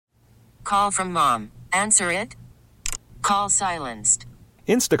call from mom. Answer it. Call silenced.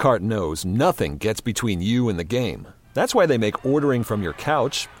 Instacart knows nothing gets between you and the game. That's why they make ordering from your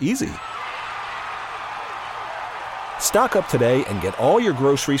couch easy. Stock up today and get all your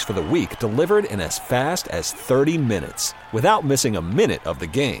groceries for the week delivered in as fast as 30 minutes without missing a minute of the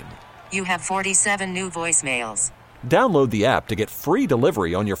game. You have 47 new voicemails. Download the app to get free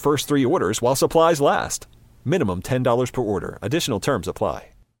delivery on your first 3 orders while supplies last. Minimum $10 per order. Additional terms apply.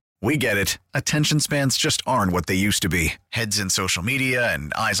 We get it. Attention spans just aren't what they used to be. Heads in social media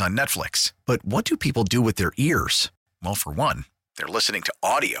and eyes on Netflix. But what do people do with their ears? Well, for one, they're listening to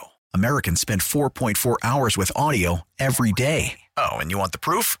audio. Americans spend 4.4 hours with audio every day. Oh, and you want the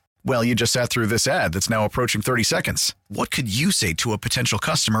proof? Well, you just sat through this ad that's now approaching 30 seconds. What could you say to a potential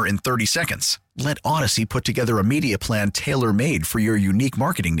customer in 30 seconds? Let Odyssey put together a media plan tailor-made for your unique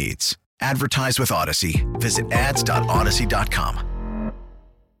marketing needs. Advertise with Odyssey. Visit ads.odyssey.com.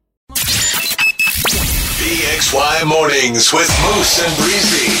 PXY Mornings with Moose and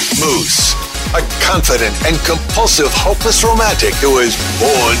Breezy. Moose, a confident and compulsive, hopeless romantic who is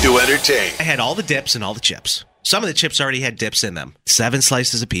born to entertain. I had all the dips and all the chips. Some of the chips already had dips in them. 7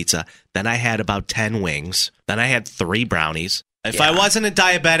 slices of pizza. Then I had about 10 wings. Then I had 3 brownies. If I wasn't a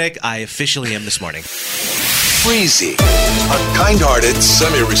diabetic, I officially am this morning. Breezy, a kind-hearted,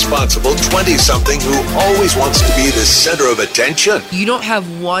 semi-responsible 20-something who always wants to be the center of attention. You don't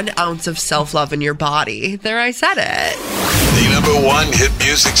have 1 ounce of self-love in your body. There, I said it. The #1 hit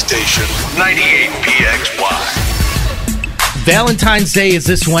music station, 98 PXY. Valentine's Day is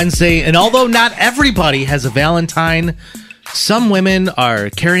this Wednesday, and although not everybody has a Valentine, some women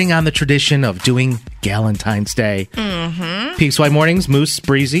are carrying on the tradition of doing Galentine's Day. PXY Mornings, Moose,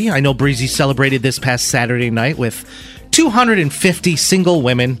 Breezy. I know Breezy celebrated this past Saturday night with 250 single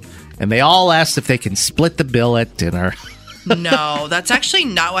women, and they all asked if they can split the bill at dinner. No, that's actually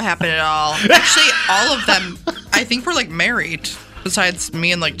not what happened at all. Actually, all of them, I think, were like married, besides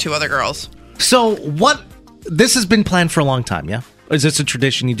me and like 2 other girls. So what? This has been planned for a long time, yeah? Or is this a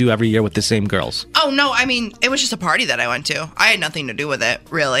tradition you do every year with the same girls? Oh, no, I mean, it was just a party that I went to. I had nothing to do with it,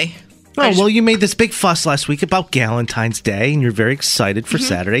 really. Oh, well, you made this big fuss last week about Galentine's Day, and you're very excited for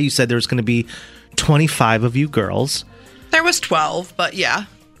Saturday. You said there was going to be 25 of you girls. There was 12, but yeah.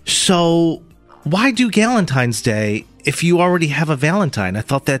 So why do Galentine's Day if you already have a Valentine? I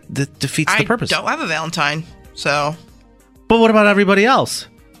thought that defeats the purpose. I don't have a Valentine, so. But what about everybody else?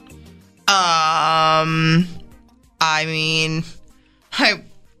 I mean, I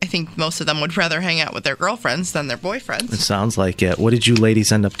think most of them would rather hang out with their girlfriends than their boyfriends. It sounds like it. What did you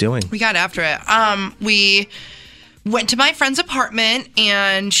ladies end up doing? We got after it. We went to my friend's apartment,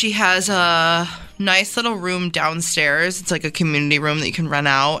 and she has a nice little room downstairs. It's like a community room that you can rent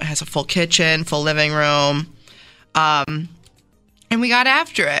out. It has a full kitchen, full living room. And we got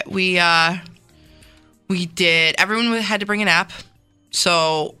after it. We did. Everyone had to bring an app.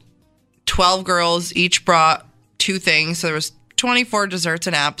 So 12 girls each brought 2 things. So there was 24 desserts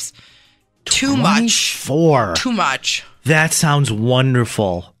and apps. Too much. 24. Too much. That sounds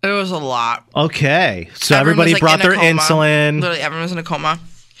wonderful. It was a lot. Okay. So Everyone everybody was, brought their in a coma. insulin. Literally, everyone was in a coma.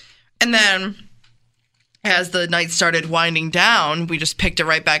 And then as the night started winding down, we just picked it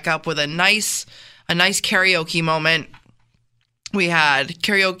right back up with a nice karaoke moment. We had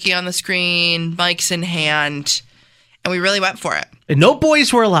karaoke on the screen, mics in hand, and we really went for it. And no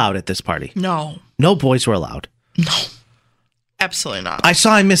boys were allowed at this party. No. No boys were allowed. No. Absolutely not. I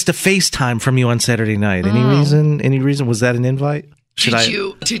saw I missed a FaceTime from you on Saturday night. Any reason? Any reason? Was that an invite? Did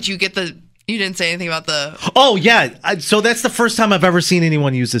you get the... You didn't say anything about the... Oh, yeah. So that's the first time I've ever seen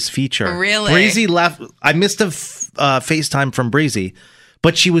anyone use this feature. Really? Breezy left... I missed a FaceTime from Breezy,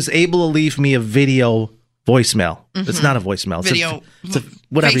 but she was able to leave me a video voicemail. It's not a voicemail. Video. It's a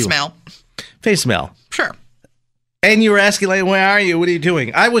whatever. Facemail. Facemail. Sure. And you were asking, like, where are you? What are you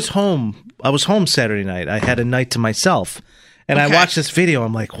doing? I was home Saturday night. I had a night to myself. And I watched this video.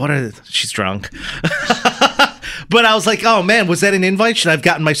 I'm like, she's drunk. But I was like, oh, man, was that an invite? Should I have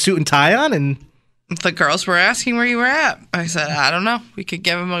gotten my suit and tie on? And the girls were asking where you were at. I said, I don't know. We could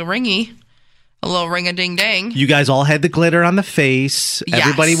give them a ringy. A little ring-a-ding-dang. You guys all had the glitter on the face. Yes.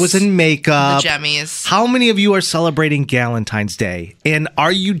 Everybody was in makeup. The jemmies. How many of you are celebrating Galentine's Day? And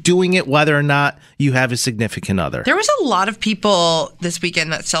are you doing it whether or not you have a significant other? There was a lot of people this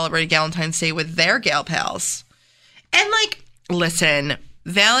weekend that celebrated Galentine's Day with their gal pals. And, like, listen,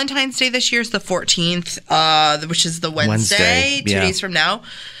 Valentine's Day this year is the 14th, which is the Wednesday. 2 days from now. And,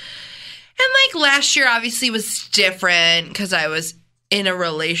 like, last year obviously was different because I was in a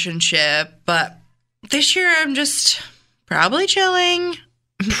relationship, but this year I'm just probably chilling.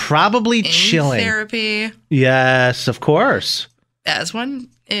 Probably chilling. Therapy. Yes, of course. As one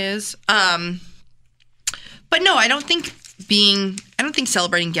is. But no, I don't think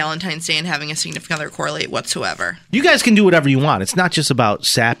celebrating Valentine's Day and having a significant other correlate whatsoever. You guys can do whatever you want. It's not just about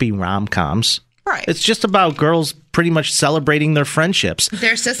sappy rom-coms. Right. It's just about girls pretty much celebrating their friendships.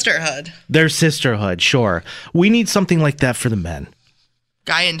 Their sisterhood. Their sisterhood, sure. We need something like that for the men.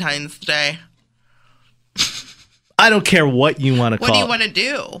 Valentine's Day. I don't care what you want to call it. What do you want to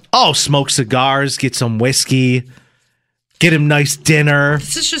do? Oh, smoke cigars, get some whiskey, get him nice dinner.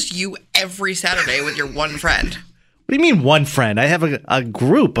 This is just you every Saturday with your one friend. What do you mean one friend? I have a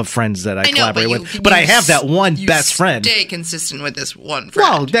group of friends that I collaborate with. But I have that one best friend. Stay consistent with this one friend.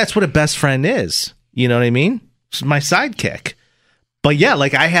 Well, that's what a best friend is. You know what I mean? It's my sidekick. But yeah,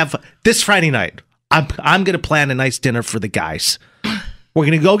 like I have this Friday night, I'm going to plan a nice dinner for the guys. We're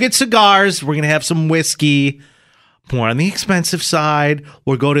going to go get cigars. We're going to have some whiskey. More on the expensive side.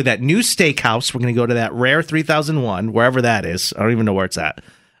 We'll go to that new steakhouse. We're going to go to that Rare 3001, wherever that is. I don't even know where it's at.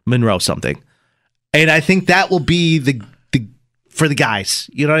 Monroe something. And I think that will be the for the guys.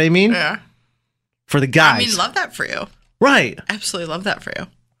 You know what I mean? Yeah. For the guys. I mean, love that for you. Right. Absolutely love that for you.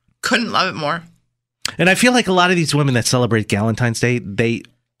 Couldn't love it more. And I feel like a lot of these women that celebrate Valentine's Day, they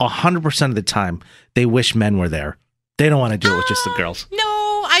 100% of the time, they wish men were there. They don't want to do it with just the girls. No,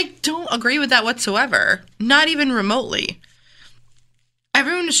 I don't agree with that whatsoever. Not even remotely.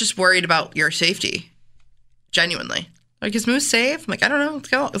 Everyone is just worried about your safety. Genuinely. Like, is Moose safe? I'm like, I don't know. Let's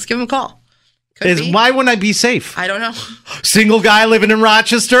go. Let's give him a call. Why wouldn't I be safe? I don't know. Single guy living in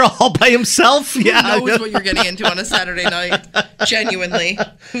Rochester all by himself? Yeah. Who knows what you're getting into on a Saturday night? Genuinely.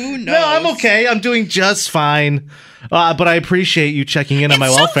 Who knows? No, I'm okay. I'm doing just fine. But I appreciate you checking in on my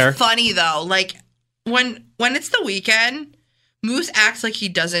welfare. It's so funny, though. Like, when it's the weekend, Moose acts like he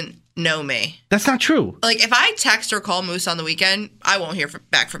doesn't know me. That's not true. Like, if I text or call Moose on the weekend, I won't hear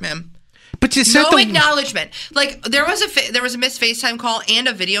back from him. But you no acknowledgement. Like, there was a missed FaceTime call and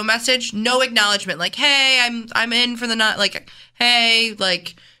a video message. No acknowledgement. Like, hey, I'm in for the night. Like, hey,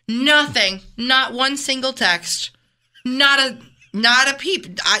 like nothing. Not one single text. Not a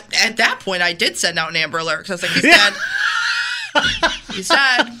peep. At that point, I did send out an Amber Alert because I was like, he's dead. He's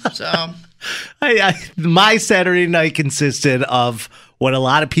dead. So, my Saturday night consisted of what a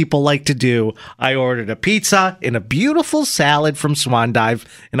lot of people like to do. I ordered a pizza and a beautiful salad from Swan Dive,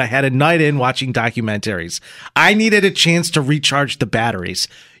 and I had a night in watching documentaries. I needed a chance to recharge the batteries.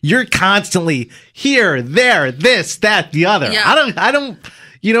 You're constantly here, there, this, that, the other. Yeah. I don't,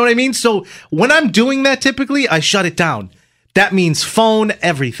 you know what I mean? So when I'm doing that, typically, I shut it down. That means phone,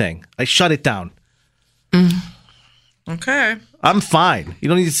 everything. I shut it down. Okay. I'm fine. You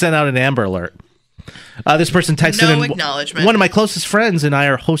don't need to send out an Amber Alert. This person texted no in, acknowledgement. One of my closest friends and I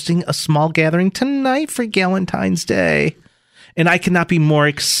are hosting a small gathering tonight for Valentine's Day, and I cannot be more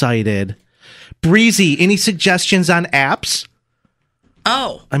excited. Breezy, any suggestions on apps?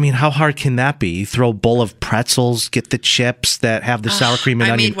 Oh. I mean, how hard can that be? You throw a bowl of pretzels, get the chips that have the sour cream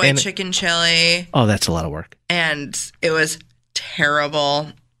and I onion. made white chicken chili. Oh, that's a lot of work. And it was terrible.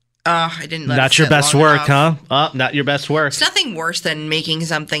 I didn't let Not it your sit best long work, enough. huh? Not your best work. It's nothing worse than making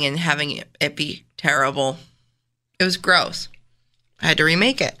something and having it be terrible. It was gross. I had to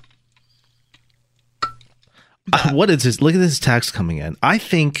remake it. What is this? Look at this text coming in. I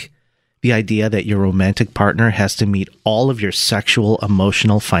think the idea that your romantic partner has to meet all of your sexual,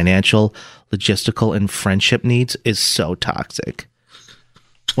 emotional, financial, logistical, and friendship needs is so toxic.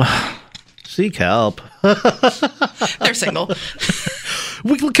 Well, seek help. They're single.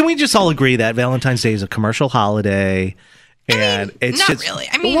 Can we just all agree that Valentine's Day is a commercial holiday? And it's not just, really.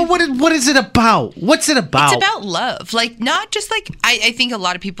 I mean, what is it about? What's it about? It's about love. Like, not just like, I think a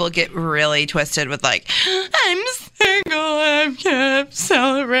lot of people get really twisted with like, I'm single, I can't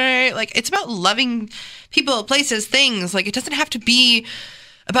celebrate. Like, it's about loving people, places, things. Like, it doesn't have to be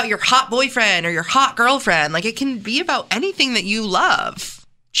about your hot boyfriend or your hot girlfriend. Like, it can be about anything that you love.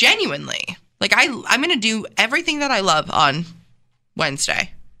 Genuinely. Like, I'm going to do everything that I love on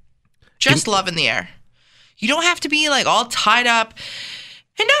Wednesday. Just love in the air. You don't have to be like all tied up.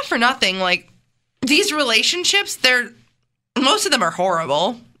 And not for nothing, like these relationships, most of them are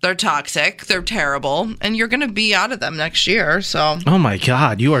horrible. They're toxic. They're terrible. And you're going to be out of them next year. So. Oh my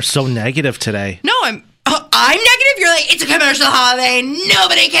God, you are so negative today. No, I'm negative. You're like, it's a commercial holiday.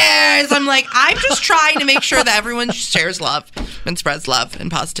 Nobody cares. I'm like, I'm just trying to make sure that everyone shares love and spreads love and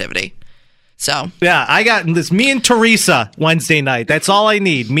positivity. So. Yeah, I got this. Me and Teresa Wednesday night. That's all I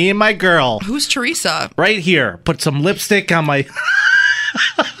need. Me and my girl. Who's Teresa? Right here. Put some lipstick on my.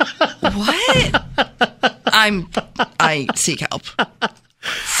 What? I seek help.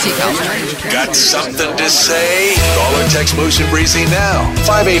 Seek help. Got something to say? Call or text Moose and Breezy now.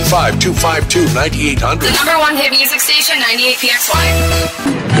 585-252-9800. The #1 hit music station, 98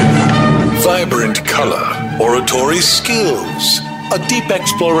 PXY. vibrant color, oratory skills, a deep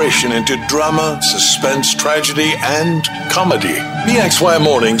exploration into drama, suspense, tragedy, and comedy. BXY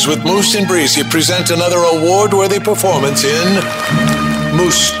Mornings with Moose and Breezy present another award-worthy performance in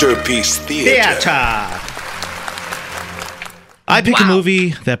Moosterpiece Theater. I pick a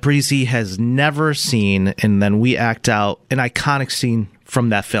movie that Breezy has never seen, and then we act out an iconic scene from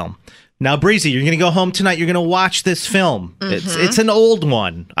that film. Now, Breezy, you're going to go home tonight. You're going to watch this film. It's an old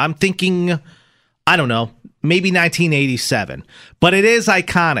one. I'm thinking, I don't know, maybe 1987. But it is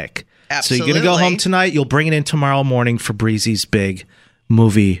iconic. Absolutely. So you're going to go home tonight. You'll bring it in tomorrow morning for Breezy's big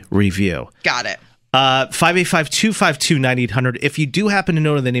movie review. Got it. 585-252-9800. If you do happen to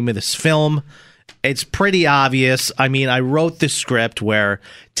know the name of this film, it's pretty obvious. I mean, I wrote this script where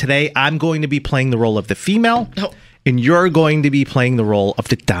today I'm going to be playing the role of the female. Oh. And you're going to be playing the role of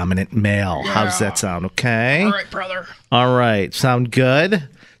the dominant male. Yeah. How does that sound? Okay. All right, brother. All right. Sound good?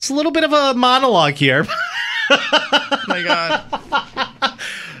 It's a little bit of a monologue here. Oh, my God.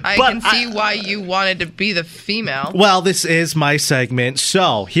 I can see why you wanted to be the female. Well, this is my segment.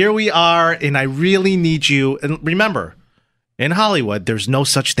 So here we are, and I really need you. And remember, in Hollywood, there's no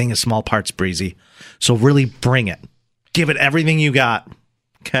such thing as small parts, Breezy. So really bring it. Give it everything you got.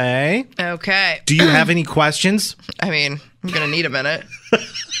 Okay. Okay. Do you have any questions? I mean, I'm going to need a minute.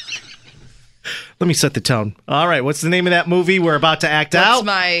 Let me set the tone. All right. What's the name of that movie we're about to act out?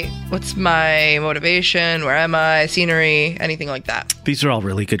 What's my motivation? Where am I? Scenery? Anything like that? These are all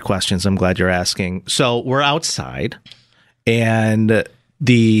really good questions. I'm glad you're asking. So we're outside, and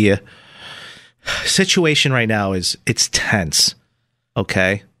the situation right now is it's tense.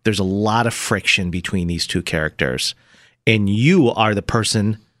 Okay. There's a lot of friction between these two characters. And you are the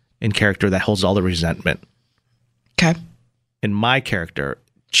person in character that holds all the resentment. Okay. And my character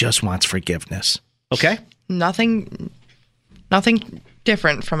just wants forgiveness. Okay? Nothing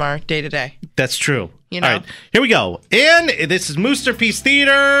different from our day-to-day. That's true. You know? All right, here we go. And this is Moosterpiece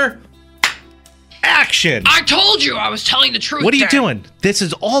Theater. Action. I told you I was telling the truth. What are you doing? This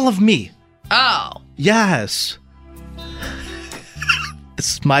is all of me. Oh. Yes.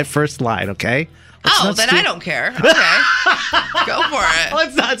 This is my first line, okay? I don't care. Okay. Go for it.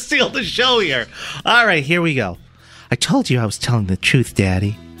 Let's not steal the show here. All right, here we go. I told you I was telling the truth,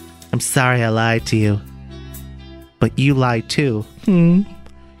 Daddy. I'm sorry I lied to you. But you lied too. You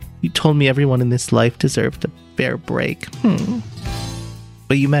told me everyone in this life deserved a fair break.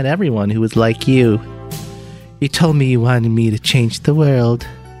 But you meant everyone who was like you. You told me you wanted me to change the world.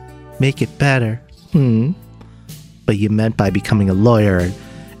 Make it better. But you meant by becoming a lawyer,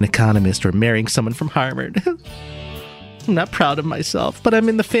 an economist, or marrying someone from Harvard. I'm not proud of myself, but I'm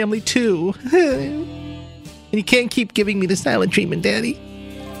in the family too. And you can't keep giving me the silent treatment, Daddy.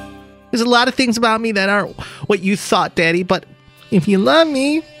 There's a lot of things about me that aren't what you thought, Daddy, but if you love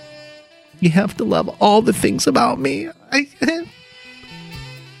me, you have to love all the things about me.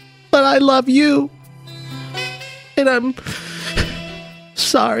 But I love you. And I'm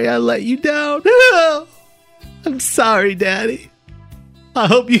sorry I let you down. I'm sorry, Daddy. I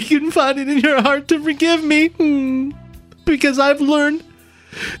hope you can find it in your heart to forgive me. Because I've learned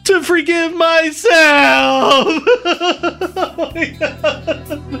to forgive myself. Oh my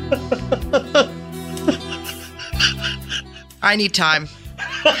God. I need time.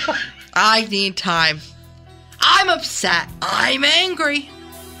 I need time. I'm upset. I'm angry.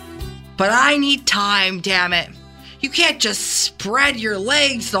 But I need time, damn it. You can't just spread your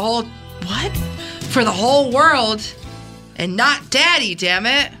legs for the whole world and not Daddy, damn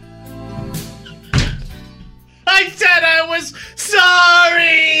it. I said I was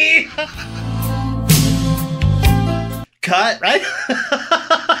sorry. Cut, right?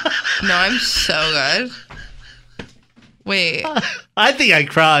 No, I'm so good. Wait. I think I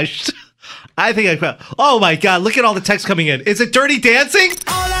crushed. Oh my God, look at all the text coming in. Is it Dirty Dancing?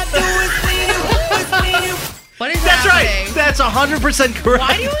 All I do is clean you. What is That's happening? right. That's 100% correct.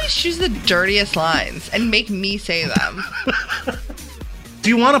 Why do you always choose the dirtiest lines and make me say them? Do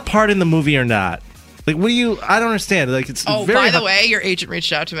you want a part in the movie or not? Like, what do you... I don't understand. Like, it's Oh, very... by the way, your agent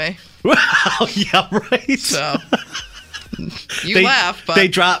reached out to me. Oh, yeah, right. So, you laugh, but... They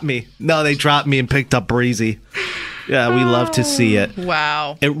dropped me. No, they dropped me and picked up Breezy. Yeah, we love to see it.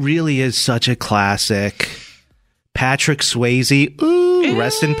 Wow. It really is such a classic. Patrick Swayze. Ooh,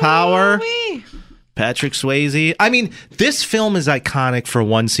 rest in power. Wee. Patrick Swayze. I mean, this film is iconic for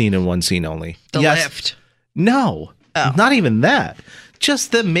one scene and one scene only. The lift. No, not even that.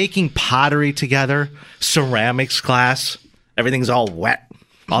 Just them making pottery together, ceramics class. Everything's all wet,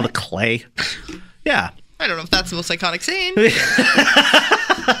 all the clay. Yeah. I don't know if that's the most iconic scene.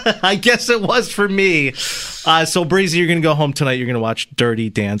 I guess it was for me. So, Breezy, you're going to go home tonight. You're going to watch Dirty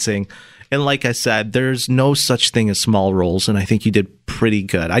Dancing. And like I said, there's no such thing as small roles, and I think you did pretty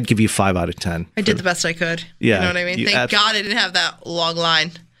good. I'd give you 5 out of 10. I did the best I could. Yeah, you know what I mean? Thank God I didn't have that long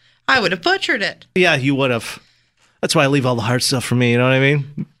line. I would have butchered it. Yeah, you would have. That's why I leave all the hard stuff for me, you know what I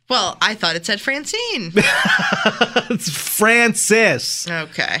mean? Well, I thought it said Francine. It's Francis.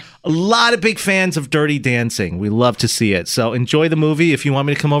 Okay. A lot of big fans of Dirty Dancing. We love to see it. So enjoy the movie. If you want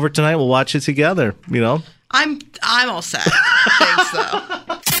me to come over tonight, we'll watch it together, you know? I'm all set. Thanks, though.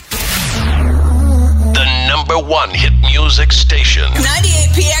 The number 1 hit music station. 98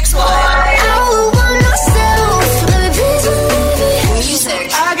 PXY.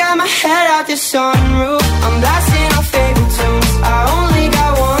 Music. I got my head out the sunroof. I'm blasting our favorite tunes. I only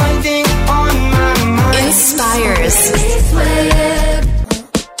got one thing on my mind. Inspires.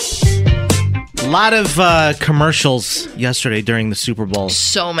 A lot of commercials yesterday during the Super Bowl.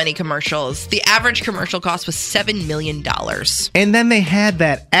 So many commercials. The average commercial cost was $7 million. And then they had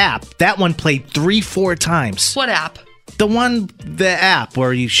that app. That one played 3-4 times. What app? The app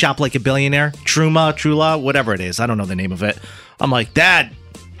where you shop like a billionaire. Trula, whatever it is. I don't know the name of it. I'm like, that.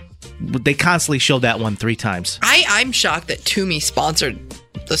 They constantly showed that one 3 times. I'm shocked that Tumi sponsored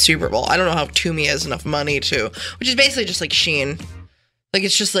the Super Bowl. I don't know how Tumi has enough money to, which is basically just like Shein. Like,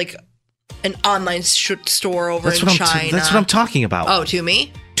 it's just like an online store over in China. That's what I'm talking about. Oh,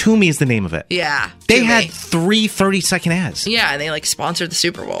 Tumi? Tumi is the name of it. Yeah. They Tumi. had 3 30-second ads. Yeah, and they like sponsored the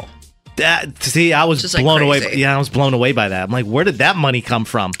Super Bowl. I was Just like blown away. crazy. Yeah, I was blown away by that. I'm like, where did that money come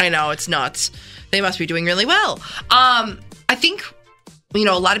from? I know, it's nuts. They must be doing really well. I think, a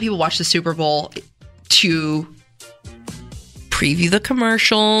lot of people watch the Super Bowl to preview the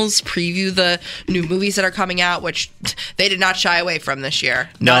commercials, preview the new movies that are coming out, which they did not shy away from this year.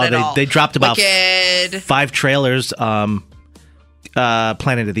 Not at all. They dropped about Wicked. 5 trailers.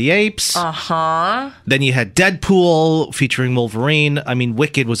 Planet of the Apes. Then you had Deadpool featuring Wolverine. I mean,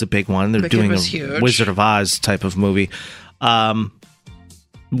 Wicked was a big one. They're doing a huge. Wizard of Oz type of movie,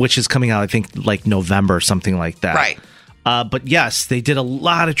 which is coming out, I think, like November, something like that. Right. But yes, they did a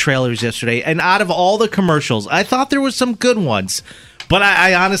lot of trailers yesterday. And out of all the commercials, I thought there was some good ones. But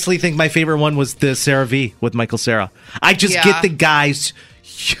I honestly think my favorite one was the CeraVe with Michael Cera. I just get the guy's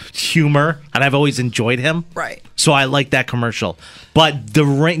humor, and I've always enjoyed him. Right. So I like that commercial. But the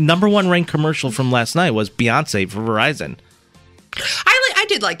number 1 ranked commercial from last night was Beyonce for Verizon. I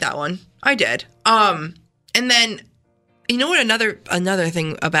did like that one. I did. And then, you know what? Another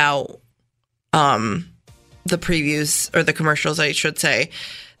thing about the previews, or the commercials, I should say,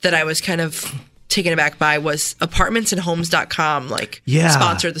 that I was kind of taken aback by was apartmentsandhomes.com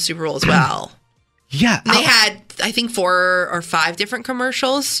sponsored the Super Bowl as well. Yeah. They had, I think, 4 or 5 different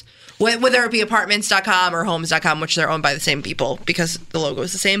commercials, whether it be apartments.com or homes.com, which they're owned by the same people because the logo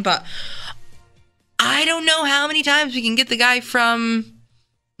is the same. But I don't know how many times we can get the guy from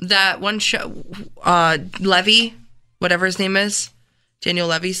that one show, Levy, whatever his name is, Daniel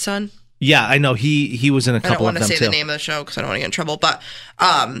Levy's son. Yeah, I know. He was in a couple of them, too. I don't want to say the name of the show because I don't want to get in trouble, but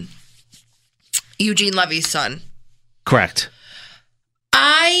Eugene Levy's son. Correct.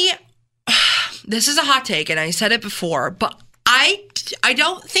 This is a hot take, and I said it before, but I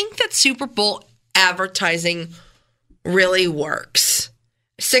don't think that Super Bowl advertising really works.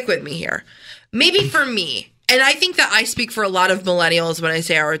 Stick with me here. Maybe for me, and I think that I speak for a lot of millennials when I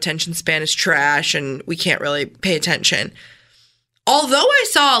say our attention span is trash and we can't really pay attention. Although I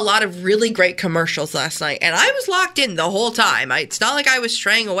saw a lot of really great commercials last night, and I was locked in the whole time. It's not like I was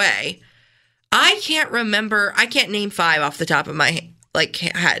straying away. I can't name 5 off the top of my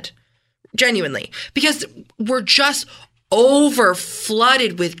head. Genuinely. Because we're just over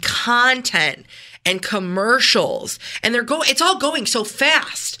flooded with content and commercials. And it's all going so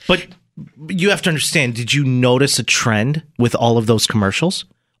fast. But you have to understand, did you notice a trend with all of those commercials?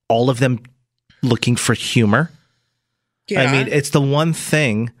 All of them looking for humor? Yeah. I mean, it's the one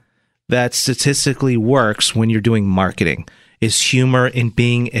thing that statistically works when you're doing marketing, is humor and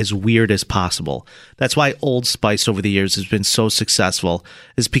being as weird as possible. That's why Old Spice over the years has been so successful,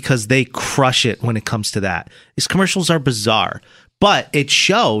 is because they crush it when it comes to that. These commercials are bizarre, but it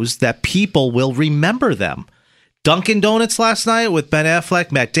shows that people will remember them. Dunkin' Donuts last night with Ben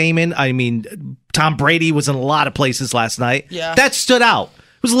Affleck, Matt Damon. I mean, Tom Brady was in a lot of places last night. Yeah. That stood out.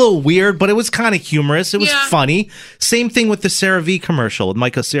 It was a little weird, but it was kind of humorous. It was funny. Same thing with the CeraVe commercial with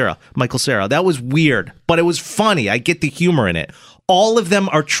Michael Cera. That was weird, but it was funny. I get the humor in it. All of them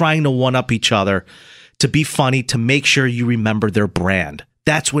are trying to one-up each other to be funny, to make sure you remember their brand.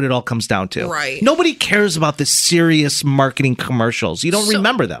 That's what it all comes down to. Right. Nobody cares about the serious marketing commercials. You don't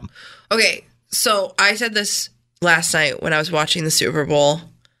remember them. Okay, So I said this last night when I was watching the Super Bowl,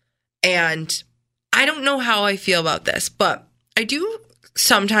 and I don't know how I feel about this, but I do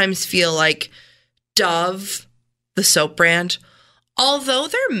sometimes feel like Dove, the soap brand, although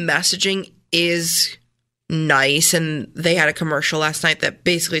their messaging is nice, and they had a commercial last night that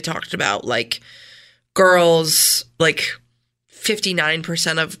basically talked about like girls, like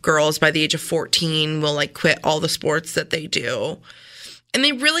 59% of girls by the age of 14 will like quit all the sports that they do. And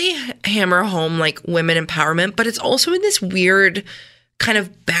they really hammer home like women empowerment, but it's also in this weird kind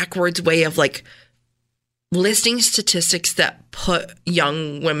of backwards way of like listing statistics that put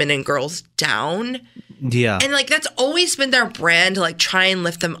young women and girls down. Yeah. And like that's always been their brand, to like try and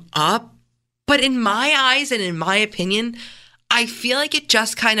lift them up. But in my eyes and in my opinion, I feel like it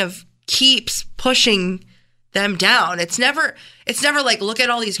just kind of keeps pushing them down. It's never like, look at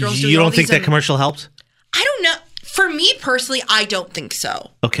all these girls doing You all don't think these that commercial helped? I don't know. For me personally, I don't think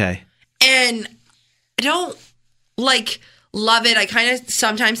so. Okay. And I don't like love it. I kind of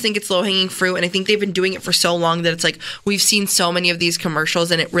sometimes think it's low hanging fruit. And I think they've been doing it for so long that it's like we've seen so many of these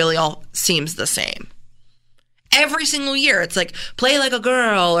commercials and it really all seems the same. Every single year, it's like play like a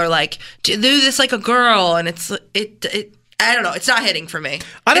girl or like do this like a girl. And it I don't know. It's not hitting for me.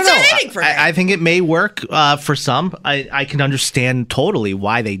 I don't know. Not hitting for me. I think it may work for some. I can understand totally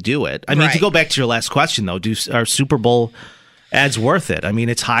why they do it. I mean, to go back to your last question, though, are Super Bowl ads worth it? I mean,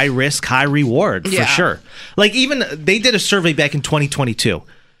 it's high risk, high reward for sure. Like even they did a survey back in 2022.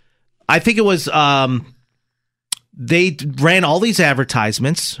 I think it was they ran all these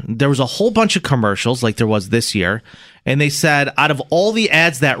advertisements. There was a whole bunch of commercials like there was this year. And they said out of all the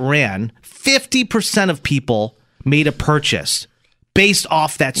ads that ran, 50% of people made a purchase based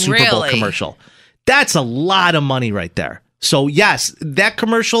off that Super Bowl commercial. That's a lot of money right there. So yes, that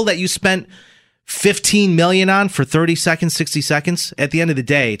commercial that you spent $15 million on for 30 seconds, 60 seconds, at the end of the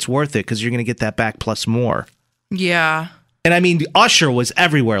day, it's worth it because you're going to get that back plus more. Yeah. And I mean, Usher was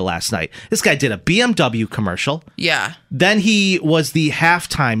everywhere last night. This guy did a BMW commercial. Yeah. Then he was the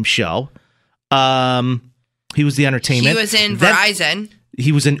halftime show. He was the entertainment. He was in Verizon.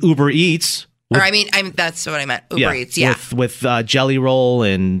 He was in Uber Eats. That's what I meant. Uber Eats, yeah. With Jelly Roll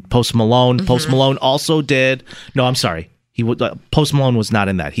and Post Malone. Mm-hmm. Post Malone also did. No, I'm sorry. Post Malone was not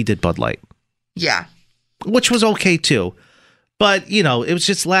in that. He did Bud Light. Yeah. Which was okay too. But, you know, it was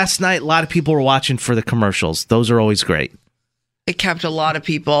just last night. A lot of people were watching for the commercials. Those are always great. It kept a lot of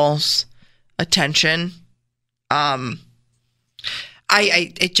people's attention. It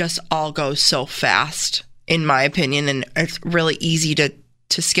just all goes so fast, in my opinion, and it's really easy to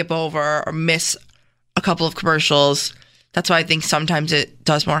skip over or miss a couple of commercials. That's why I think sometimes it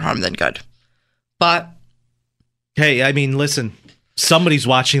does more harm than good. But hey, I mean, listen, somebody's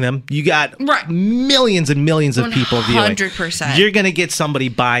watching them. You got millions and millions of people viewing. 100%. You're going to get somebody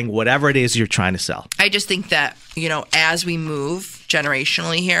buying whatever it is you're trying to sell. I just think that, you know, as we move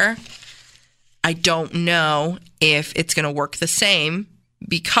generationally here, I don't know if it's going to work the same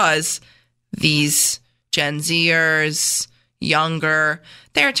because these Gen Zers, younger,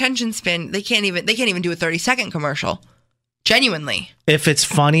 their attention span, they can't even do a 30-second commercial. Genuinely. If it's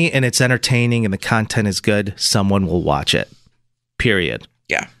funny and it's entertaining and the content is good, someone will watch it. Period.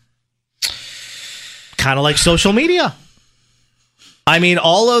 Yeah. Kind of like social media. I mean,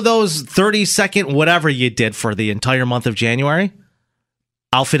 all of those 30-second whatever you did for the entire month of January,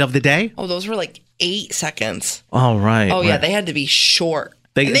 outfit of the day. Oh, those were like 8 seconds. Oh, right. Oh, yeah. They had to be short.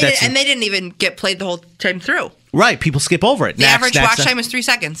 They didn't even get played the whole time through. Right. People skip over it. The average watch time was 3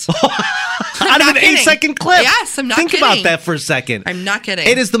 seconds. Out of an 8-second clip. Yes, I'm not kidding. Think about that for a second. I'm not kidding.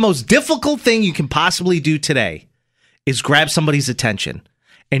 It is the most difficult thing you can possibly do today is grab somebody's attention.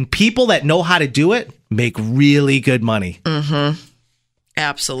 And people that know how to do it make really good money. Mm-hmm.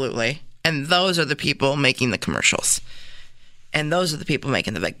 Absolutely. And those are the people making the commercials. And those are the people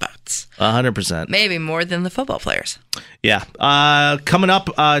making the big bucks. 100%. Maybe more than the football players. Yeah. Coming up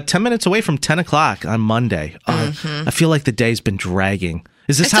 10 minutes away from 10 o'clock on Monday. I feel like the day's been dragging.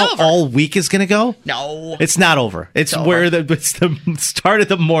 Is this how all week is going to go? No. It's not over. It's the start of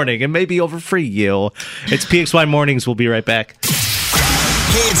the morning. It may be over for you. It's PXY Mornings. We'll be right back.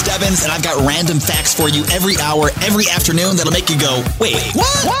 Hey, it's Devins, and I've got random facts for you every hour, every afternoon that'll make you go, wait,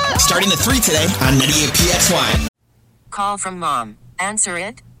 what? Starting at 3 today on 98 PXY. Call from mom. Answer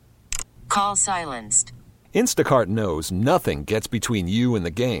it. Call silenced. Instacart knows nothing gets between you and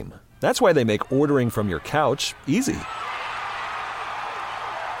the game. That's why they make ordering from your couch easy.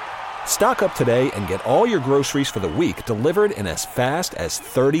 Stock up today and get all your groceries for the week delivered in as fast as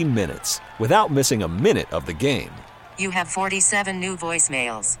 30 minutes without missing a minute of the game. You have 47 new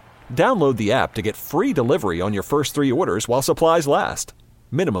voicemails. Download the app to get free delivery on your first 3 orders while supplies last.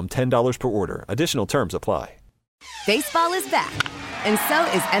 Minimum $10 per order. Additional terms apply. Baseball is back, and so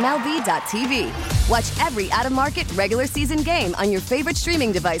is MLB.tv. Watch every out-of-market regular season game on your favorite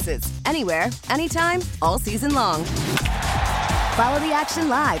streaming devices, anywhere, anytime, all season long. Follow the action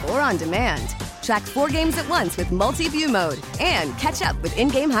live or on demand. Track 4 games at once with multi-view mode and catch up with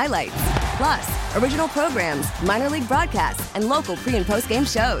in-game highlights. Plus, original programs, minor league broadcasts, and local pre- and post-game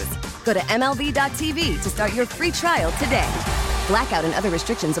shows. Go to MLB.tv to start your free trial today. Blackout and other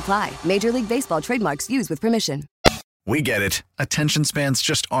restrictions apply. Major League Baseball trademarks used with permission. We get it. Attention spans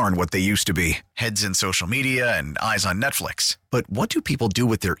just aren't what they used to be. Heads in social media and eyes on Netflix. But what do people do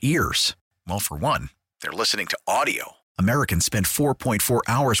with their ears? Well, for one, they're listening to audio. Americans spend 4.4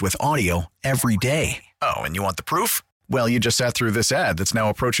 hours with audio every day. Oh, and you want the proof? Well, you just sat through this ad that's now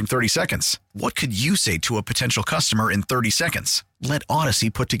approaching 30 seconds. What could you say to a potential customer in 30 seconds? Let Odyssey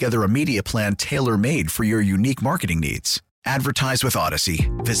put together a media plan tailor-made for your unique marketing needs. Advertise with Odyssey.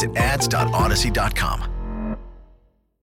 Visit ads.odyssey.com.